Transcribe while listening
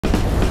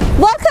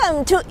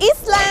Welcome to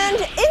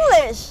Eastland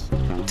English!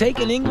 Take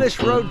an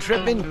English road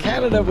trip in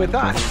Canada with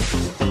us.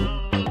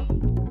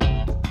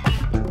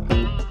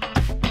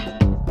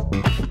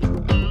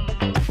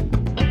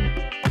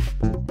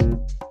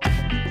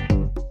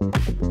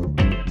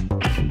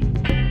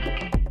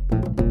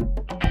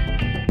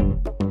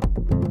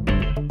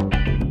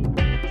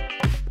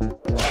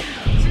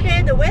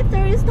 Today the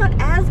weather is not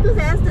as good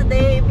as the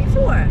day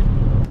before.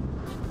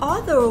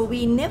 Although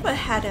we never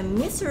had a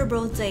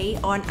miserable day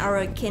on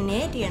our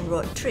Canadian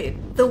road trip,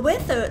 the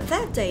weather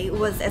that day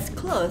was as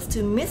close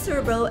to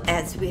miserable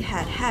as we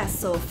had had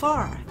so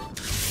far.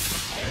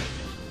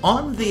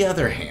 On the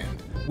other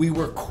hand, we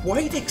were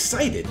quite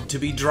excited to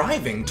be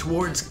driving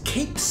towards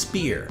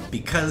Capespear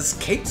because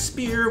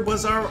Capespear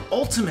was our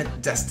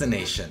ultimate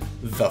destination,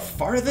 the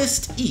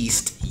farthest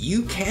east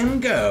you can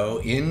go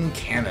in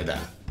Canada.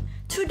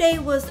 Today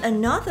was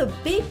another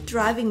big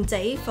driving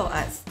day for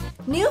us.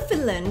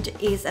 Newfoundland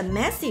is a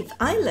massive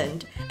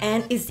island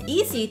and it's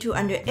easy to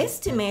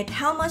underestimate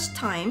how much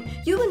time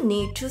you will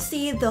need to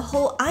see the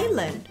whole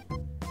island.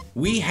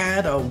 We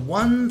had a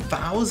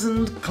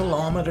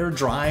 1,000-kilometer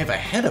drive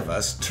ahead of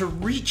us to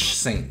reach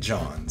St.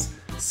 John's,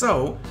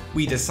 so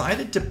we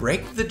decided to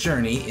break the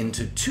journey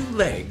into 2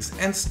 legs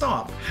and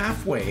stop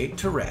halfway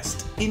to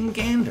rest in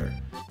Gander.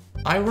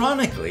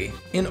 Ironically,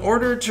 in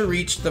order to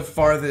reach the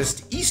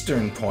farthest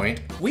eastern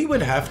point, we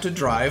would have to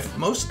drive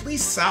mostly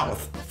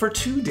south for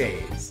 2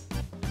 days.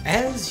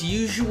 As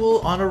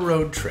usual on a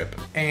road trip,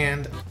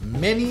 and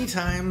many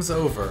times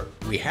over,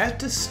 we had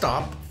to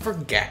stop for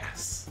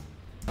gas.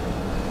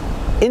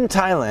 In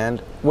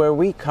Thailand, where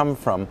we come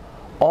from,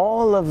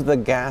 all of the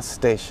gas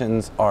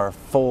stations are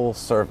full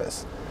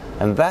service.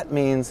 And that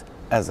means,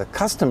 as a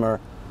customer,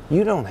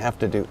 you don't have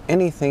to do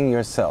anything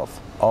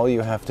yourself. All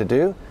you have to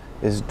do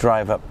is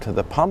drive up to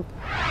the pump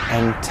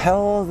and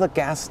tell the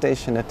gas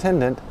station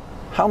attendant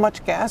how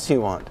much gas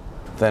you want,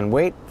 then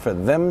wait for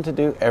them to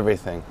do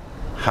everything.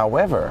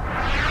 However,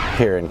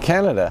 here in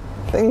Canada,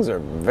 things are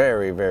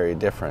very, very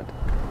different.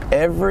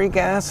 Every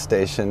gas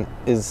station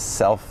is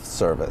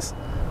self-service,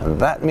 and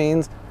that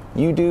means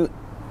you do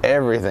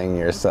everything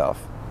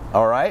yourself.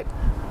 All right,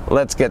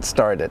 let's get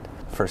started.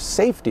 For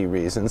safety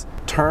reasons,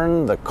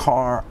 turn the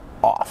car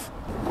off.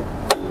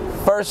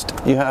 First,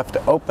 you have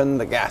to open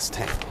the gas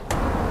tank.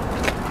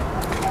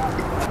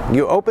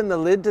 You open the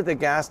lid to the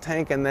gas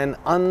tank and then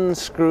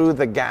unscrew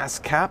the gas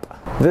cap.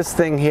 This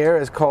thing here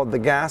is called the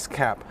gas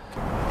cap.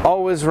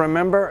 Always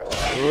remember,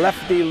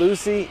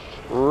 lefty-loosey,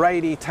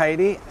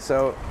 righty-tighty.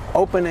 So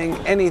opening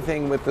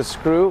anything with the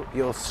screw,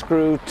 you'll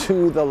screw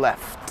to the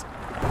left.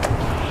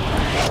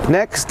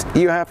 Next,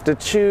 you have to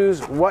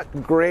choose what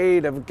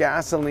grade of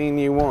gasoline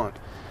you want.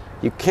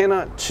 You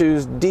cannot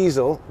choose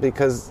diesel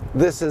because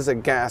this is a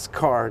gas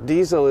car.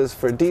 Diesel is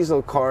for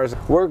diesel cars.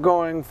 We're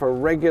going for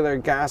regular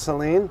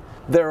gasoline.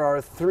 There are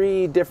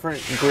 3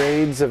 different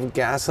grades of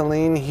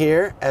gasoline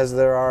here, as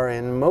there are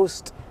in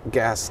most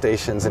gas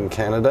stations in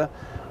Canada.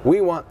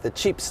 We want the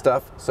cheap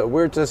stuff, so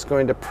we're just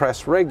going to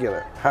press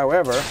regular.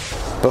 However,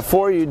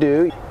 before you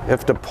do, you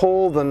have to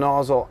pull the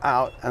nozzle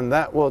out, and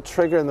that will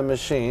trigger the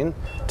machine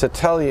to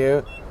tell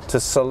you to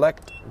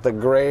select the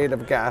grade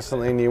of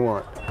gasoline you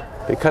want.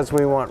 Because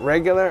we want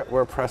regular,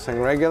 we're pressing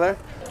regular.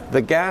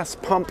 The gas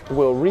pump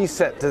will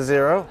reset to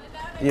 0.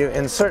 You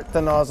insert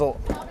the nozzle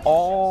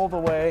all the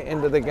way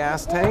into the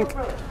gas tank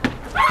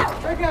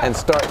and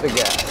start the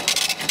gas.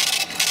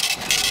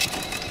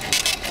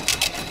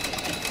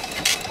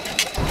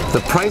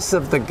 The price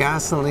of the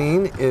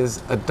gasoline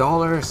is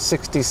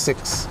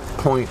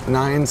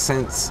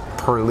 $1.66.9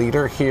 per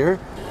liter here,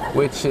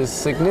 which is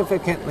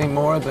significantly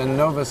more than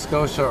Nova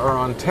Scotia or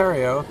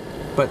Ontario,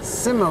 but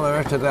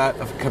similar to that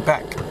of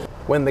Quebec.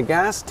 When the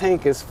gas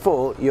tank is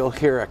full, you'll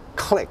hear a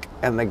click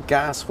and the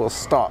gas will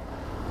stop.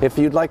 If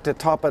you'd like to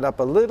top it up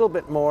a little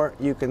bit more,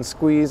 you can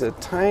squeeze a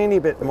tiny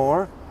bit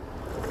more,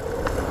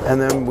 and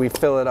then we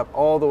fill it up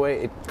all the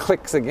way. It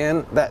clicks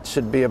again. That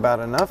should be about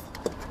enough.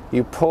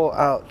 You pull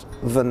out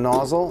the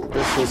nozzle.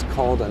 This is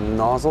called a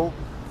nozzle.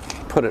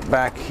 Put it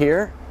back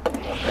here.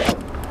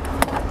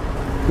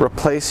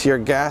 Replace your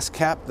gas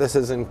cap. This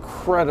is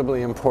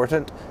incredibly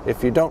important.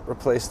 If you don't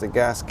replace the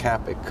gas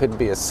cap, it could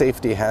be a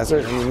safety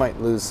hazard and you might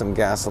lose some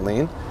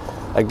gasoline.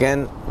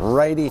 Again,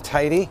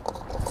 righty-tighty.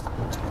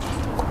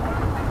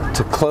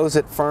 To close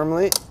it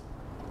firmly,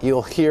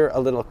 you'll hear a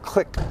little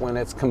click when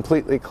it's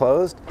completely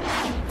closed.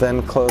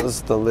 Then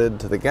close the lid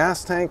to the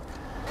gas tank.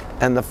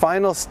 And the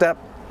final step,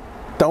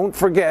 don't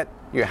forget,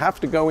 you have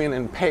to go in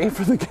and pay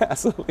for the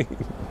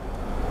gasoline.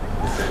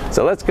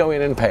 So let's go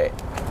in and pay.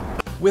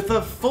 With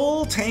a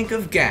full tank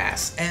of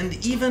gas and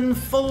even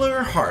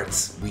fuller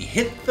hearts, we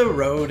hit the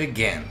road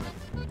again.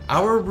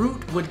 Our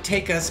route would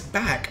take us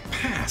back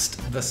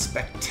past the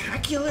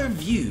spectacular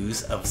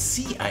views of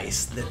sea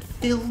ice that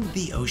filled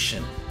the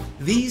ocean.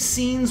 These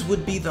scenes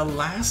would be the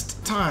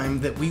last time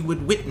that we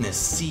would witness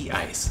sea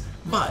ice,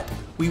 but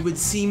we would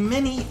see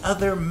many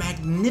other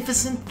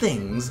magnificent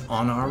things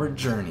on our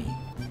journey.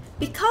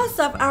 Because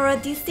of our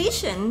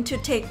decision to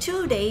take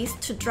 2 days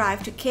to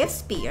drive to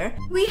Capespear,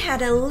 we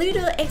had a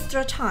little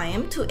extra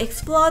time to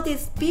explore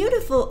this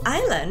beautiful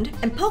island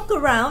and poke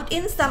around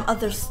in some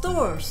other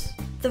stores.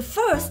 The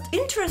first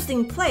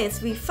interesting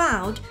place we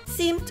found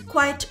seemed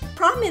quite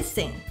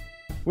promising.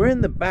 We're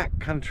in the back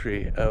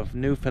country of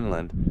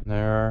Newfoundland.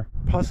 There are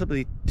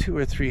possibly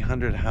 200 or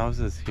 300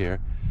 houses here,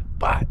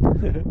 but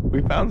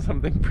we found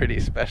something pretty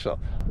special.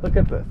 Look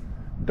at this,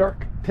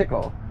 dark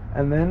tickle,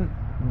 and then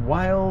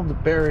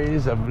wild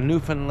berries of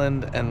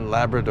Newfoundland and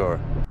Labrador.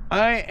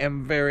 I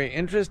am very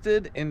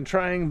interested in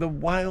trying the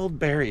wild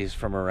berries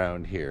from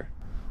around here.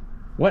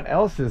 What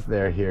else is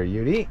there here,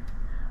 Yudi?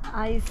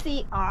 I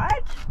see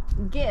art,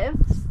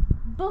 gifts,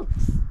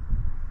 books,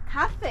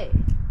 cafe,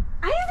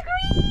 ice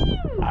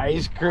cream!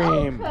 Ice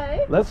cream!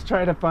 Okay. Let's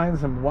try to find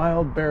some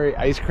wild berry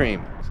ice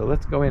cream. So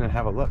let's go in and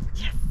have a look.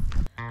 Yes.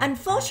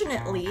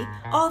 Unfortunately,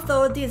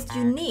 although this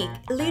unique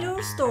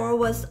little store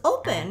was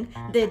open,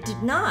 they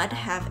did not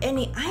have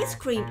any ice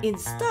cream in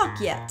stock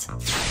yet.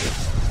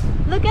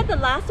 Look at the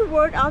last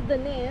word of the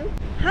name.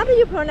 How do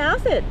you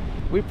pronounce it?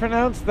 We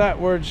pronounced that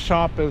word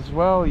shop as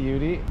well,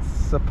 Yudi. It's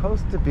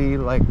supposed to be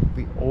like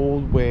the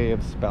old way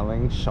of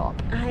spelling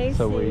shop.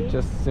 So we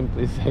just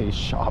simply say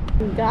shop.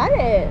 Got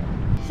it.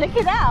 Check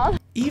it out.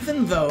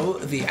 Even though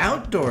the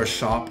outdoor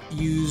shop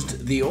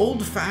used the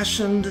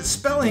old-fashioned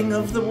spelling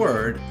of the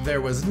word,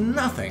 there was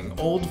nothing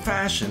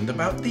old-fashioned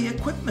about the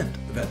equipment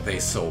that they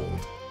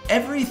sold.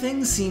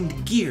 Everything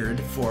seemed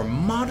geared for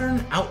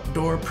modern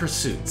outdoor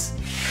pursuits.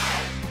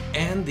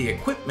 And the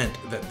equipment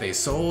that they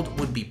sold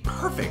would be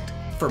perfect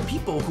for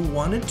people who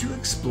wanted to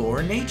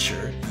explore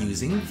nature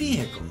using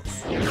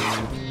vehicles.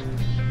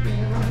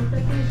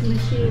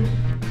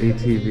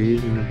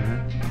 ATVs in the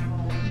back.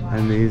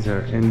 And these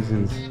are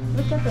engines.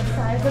 Look at the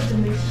size of the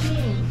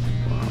machine.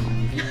 Wow.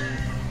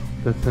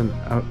 That's an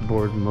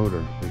outboard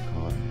motor, we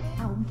call it.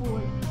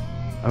 Outboard.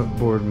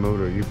 Outboard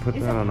motor. You put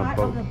that on a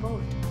boat. Of the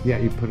boat. Yeah,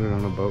 you put it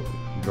on a boat.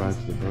 It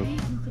drives the boat.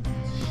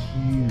 It's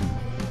huge.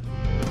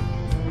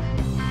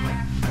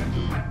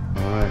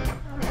 Alright.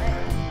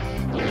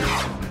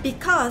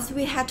 Because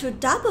we had to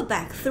double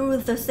back through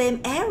the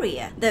same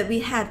area that we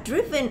had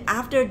driven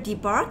after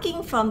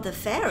debarking from the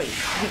ferry,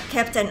 we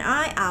kept an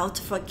eye out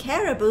for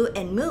caribou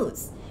and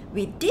moose.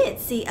 We did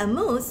see a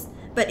moose,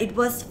 but it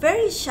was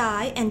very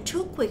shy and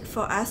too quick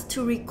for us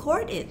to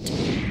record it.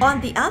 On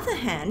the other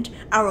hand,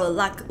 our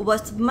luck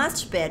was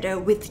much better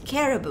with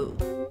caribou.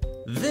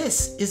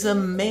 This is a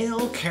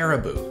male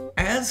caribou,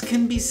 as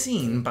can be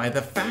seen by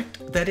the fact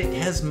that it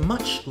has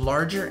much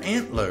larger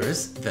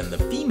antlers than the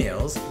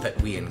females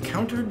that we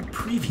encountered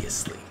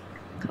previously.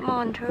 Come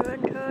on,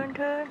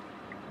 turn.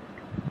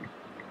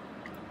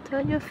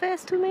 Turn your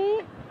face to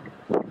me.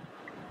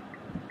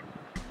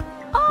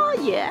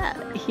 Oh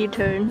yeah, he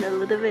turned a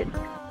little bit.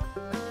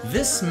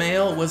 This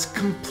male was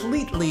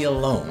completely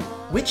alone,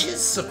 which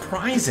is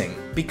surprising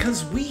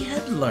because we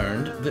had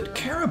learned that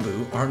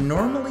caribou are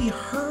normally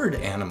herd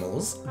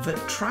animals that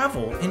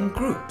travel in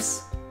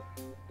groups.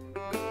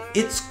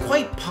 It's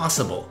quite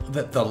possible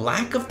that the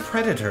lack of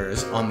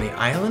predators on the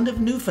island of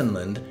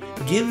Newfoundland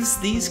gives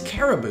these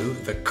caribou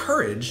the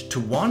courage to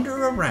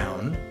wander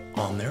around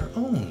on their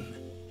own.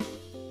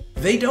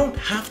 They don't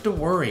have to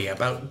worry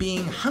about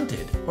being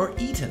hunted or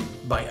eaten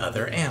by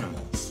other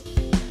animals.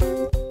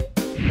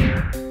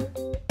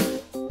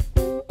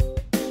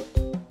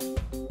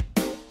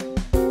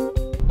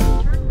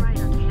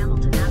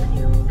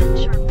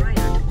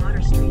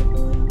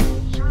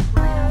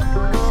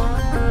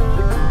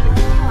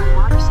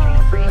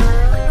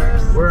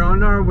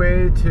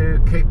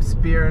 To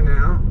Capespear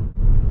now.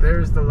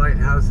 There's the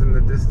lighthouse in the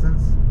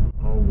distance.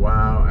 Oh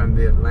wow, and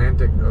the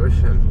Atlantic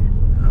Ocean.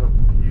 How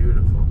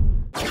beautiful.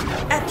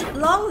 At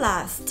long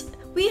last,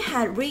 we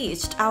had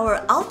reached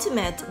our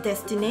ultimate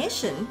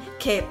destination,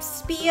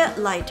 Capespear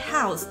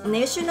Lighthouse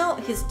National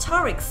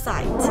Historic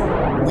Site.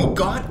 We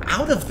got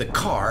out of the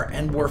car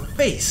and were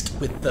faced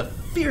with the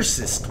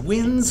fiercest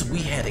winds we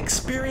had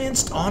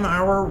experienced on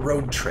our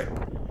road trip.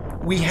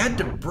 We had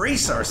to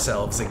brace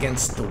ourselves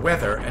against the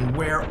weather and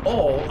wear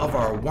all of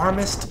our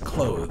warmest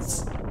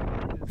clothes.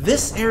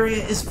 This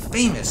area is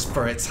famous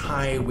for its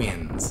high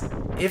winds.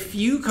 If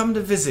you come to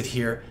visit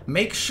here,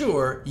 make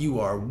sure you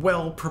are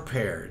well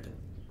prepared.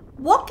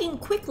 Walking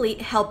quickly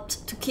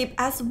helped to keep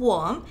us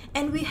warm,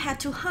 and we had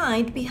to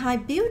hide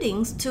behind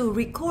buildings to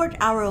record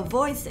our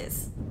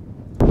voices.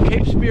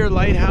 Capespear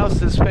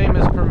Lighthouse is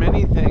famous for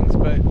many things,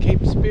 but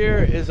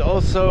Capespear is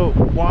also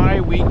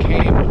why we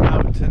came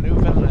out to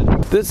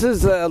Newfoundland. This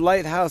is a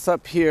lighthouse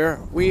up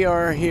here. We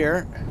are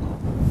here,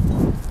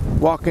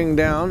 walking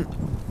down,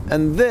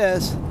 and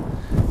this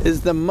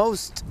is the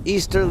most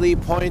easterly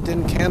point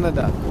in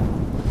Canada.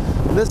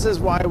 This is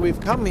why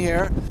we've come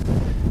here,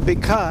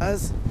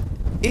 because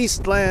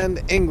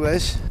Eastland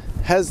English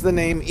has the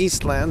name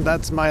Eastland.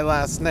 That's my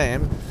last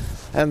name,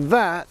 and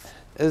that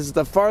is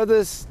the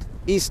farthest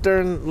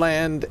eastern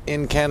land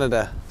in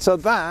Canada. So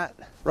that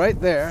right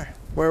there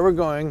where we're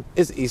going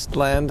is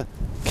Eastland,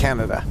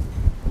 Canada.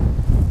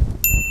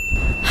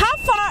 How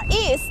far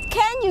east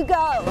can you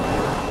go?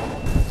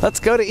 Let's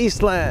go to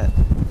Eastland.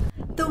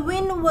 The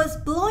wind was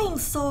blowing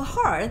so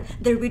hard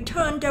that we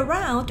turned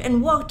around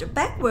and walked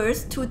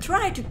backwards to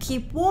try to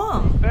keep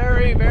warm.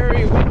 Very,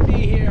 very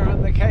windy here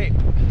on the Cape.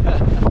 How is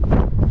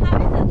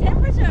the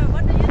temperature?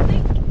 What do you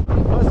think?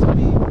 It must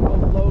be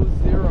below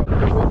zero. The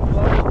wind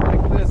blowing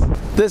like this.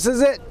 This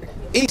is it,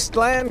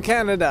 Eastland,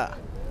 Canada.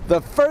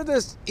 The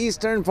furthest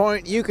eastern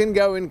point you can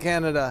go in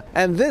Canada.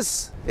 And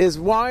this is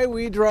why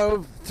we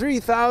drove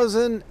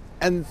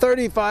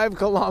 3,035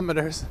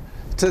 kilometers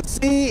to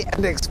see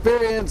and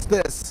experience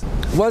this.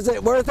 Was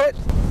it worth it?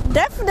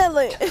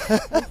 Definitely.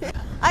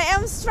 I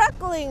am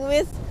struggling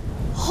with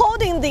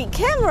holding the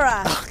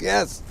camera.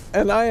 Yes,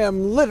 and I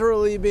am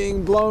literally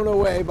being blown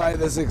away by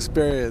this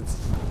experience.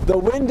 The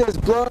wind is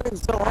blowing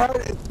so hard,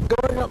 it's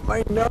going up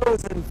my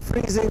nose and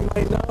freezing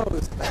my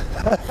nose.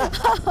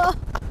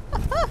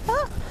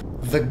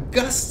 The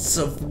gusts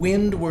of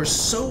wind were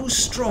so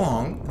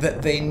strong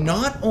that they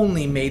not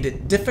only made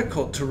it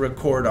difficult to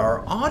record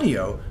our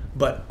audio,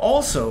 but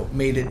also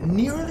made it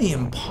nearly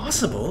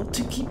impossible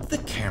to keep the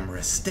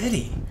camera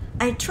steady.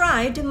 I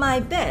tried my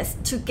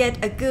best to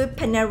get a good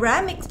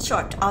panoramic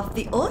shot of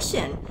the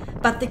ocean,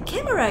 but the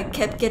camera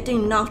kept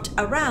getting knocked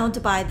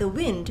around by the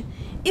wind.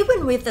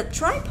 Even with a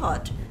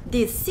tripod,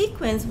 this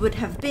sequence would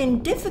have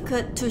been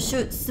difficult to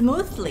shoot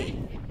smoothly.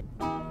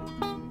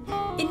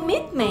 In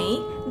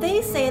mid-May,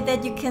 they say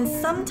that you can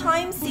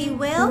sometimes see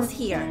whales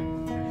here,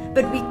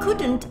 but we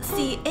couldn't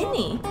see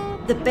any.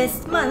 The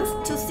best months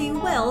to see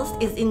whales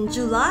is in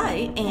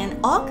July and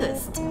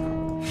August.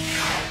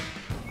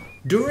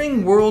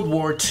 During World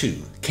War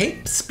II,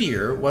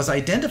 Capespear was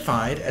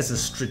identified as a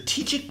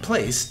strategic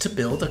place to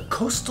build a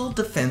coastal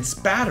defense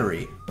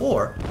battery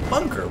or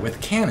bunker with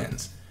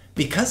cannons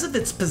because of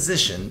its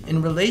position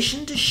in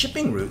relation to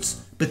shipping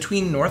routes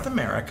between North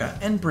America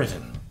and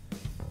Britain.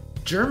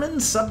 German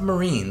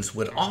submarines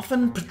would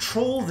often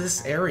patrol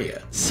this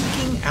area,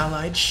 seeking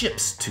Allied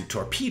ships to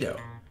torpedo.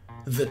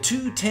 The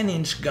two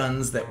 10-inch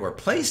guns that were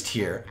placed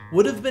here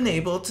would have been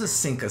able to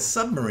sink a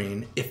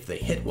submarine if they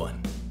hit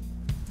one.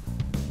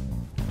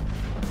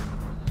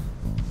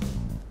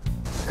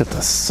 Look at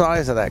the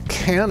size of that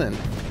cannon.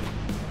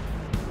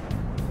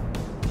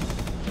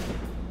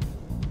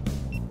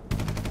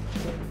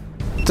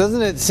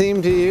 Doesn't it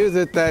seem to you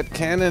that that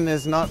cannon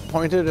is not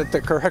pointed at the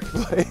correct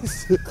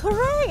place?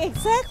 Correct,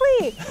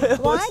 exactly.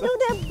 Why do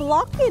they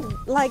block it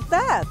like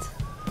that?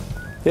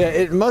 Yeah,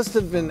 it must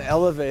have been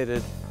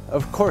elevated.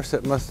 Of course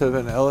it must have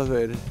been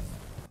elevated.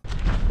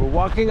 We're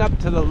walking up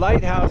to the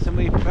lighthouse and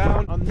we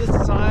found on this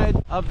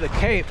side of the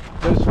Cape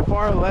there's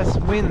far less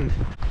wind.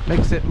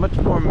 Makes it much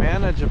more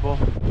manageable.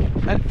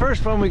 At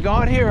first when we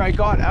got here, I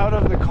got out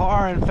of the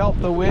car and felt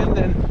the wind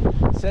and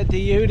said to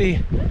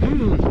Yudi,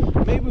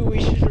 maybe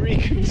we should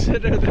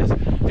reconsider this.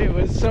 It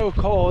was so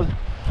cold,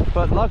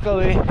 but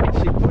luckily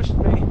she pushed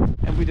me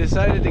and we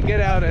decided to get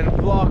out and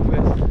vlog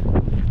this.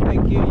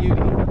 Thank you,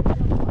 Yudi.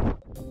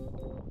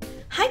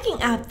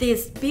 Hiking up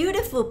this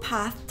beautiful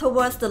path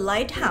towards the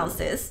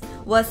lighthouses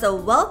was a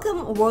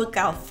welcome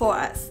workout for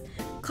us,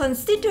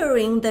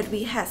 considering that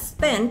we had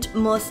spent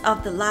most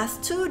of the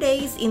last 2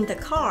 days in the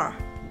car.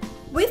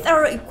 With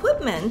our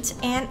equipment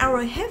and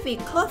our heavy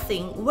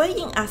clothing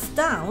weighing us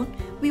down,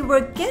 we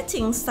were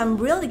getting some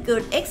really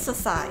good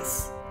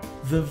exercise.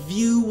 The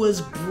view was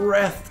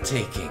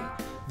breathtaking.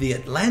 The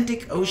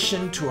Atlantic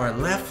Ocean to our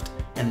left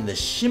and the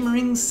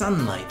shimmering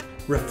sunlight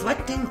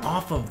reflecting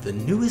off of the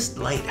newest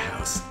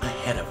lighthouse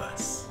ahead of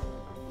us.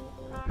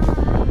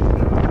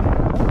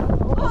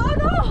 Oh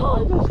no!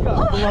 I just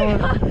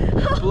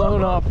got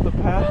blown off the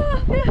path.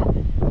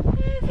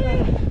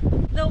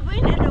 The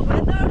wind and the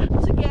weather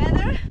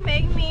together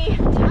make me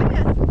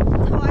tired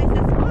twice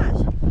as much.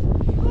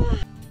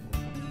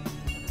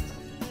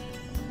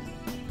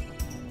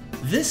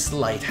 This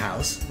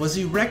lighthouse was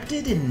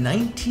erected in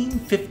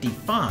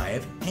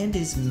 1955 and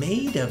is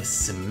made of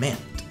cement.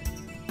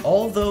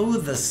 Although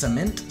the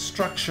cement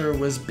structure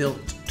was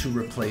built to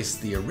replace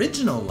the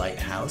original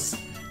lighthouse,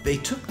 they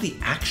took the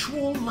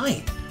actual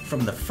light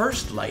from the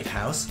first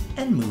lighthouse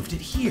and moved it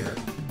here.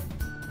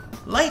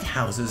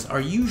 Lighthouses are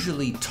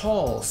usually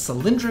tall,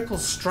 cylindrical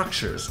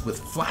structures with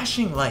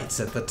flashing lights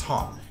at the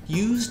top,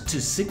 used to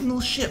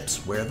signal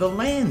ships where the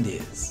land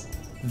is.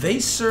 They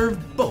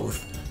serve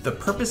both the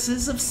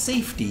purposes of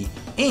safety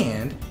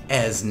and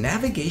as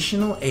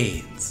navigational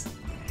aids.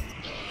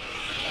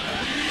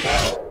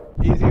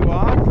 Easy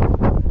walk?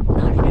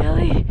 Not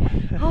really.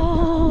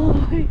 Oh.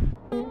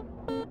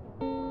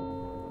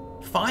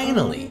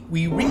 Finally,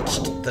 we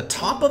reached the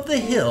top of the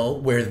hill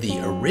where the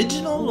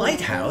original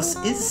lighthouse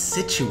is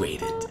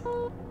situated.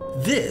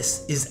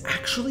 This is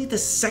actually the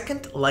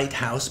second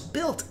lighthouse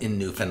built in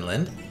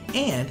Newfoundland,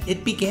 and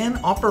it began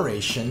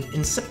operation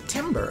in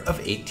September of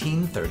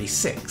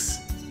 1836.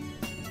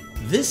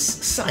 This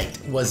site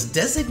was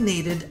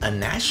designated a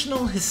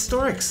National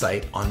Historic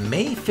Site on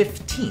May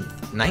 15,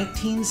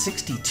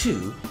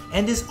 1962,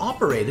 and is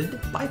operated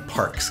by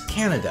Parks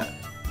Canada.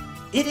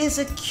 It is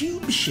a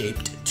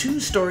cube-shaped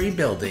two-story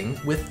building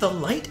with the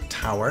light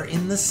tower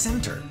in the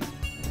center.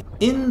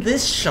 In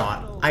this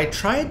shot, I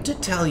tried to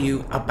tell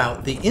you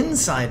about the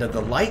inside of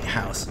the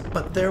lighthouse,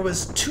 but there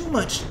was too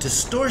much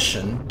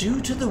distortion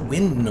due to the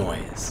wind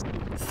noise.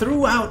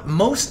 Throughout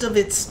most of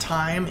its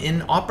time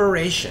in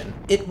operation,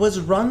 it was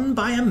run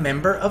by a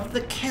member of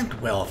the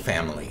Cantwell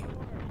family.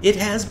 It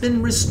has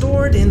been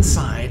restored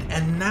inside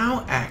and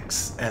now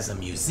acts as a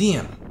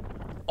museum.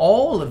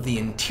 All of the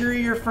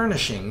interior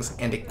furnishings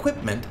and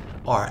equipment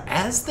are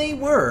as they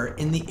were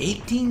in the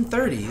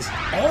 1830s,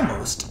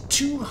 almost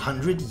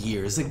 200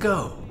 years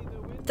ago.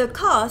 The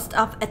cost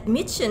of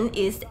admission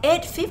is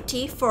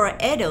 $8.50 for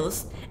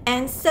adults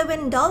and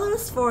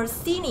 $7 for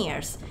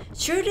seniors.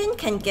 Children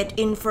can get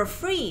in for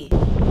free.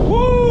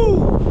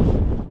 Woo!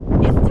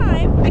 It's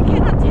time. I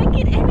cannot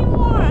take it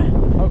anymore.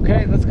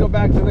 Okay, let's go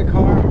back to the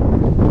car.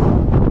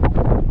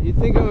 You'd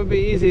think it would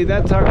be easy.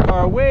 That's our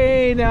car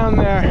way down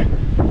there.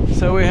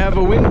 So we have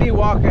a windy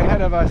walk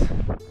ahead of us.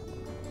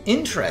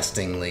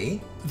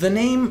 Interestingly, the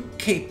name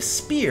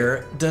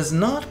capespear does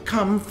not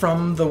come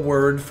from the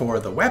word for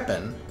the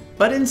weapon,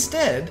 but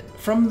instead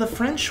from the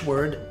French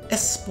word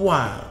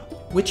espoir,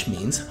 which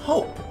means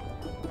hope.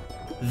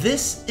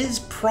 This is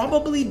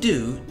probably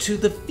due to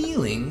the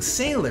feeling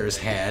sailors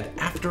had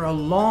after a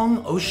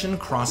long ocean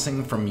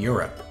crossing from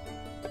Europe.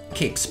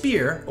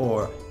 Capespear,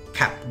 or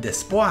Cap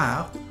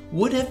d'Espoir,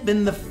 would have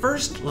been the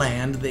first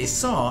land they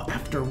saw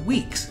after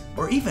weeks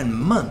or even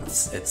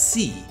months at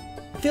sea,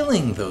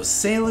 filling those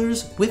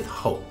sailors with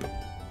hope.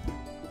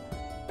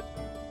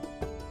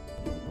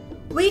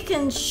 We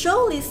can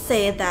surely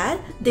say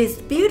that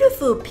this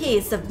beautiful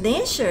piece of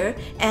nature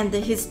and the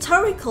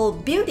historical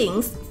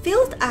buildings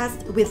filled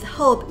us with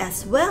hope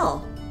as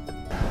well.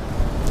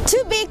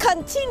 To be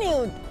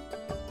continued.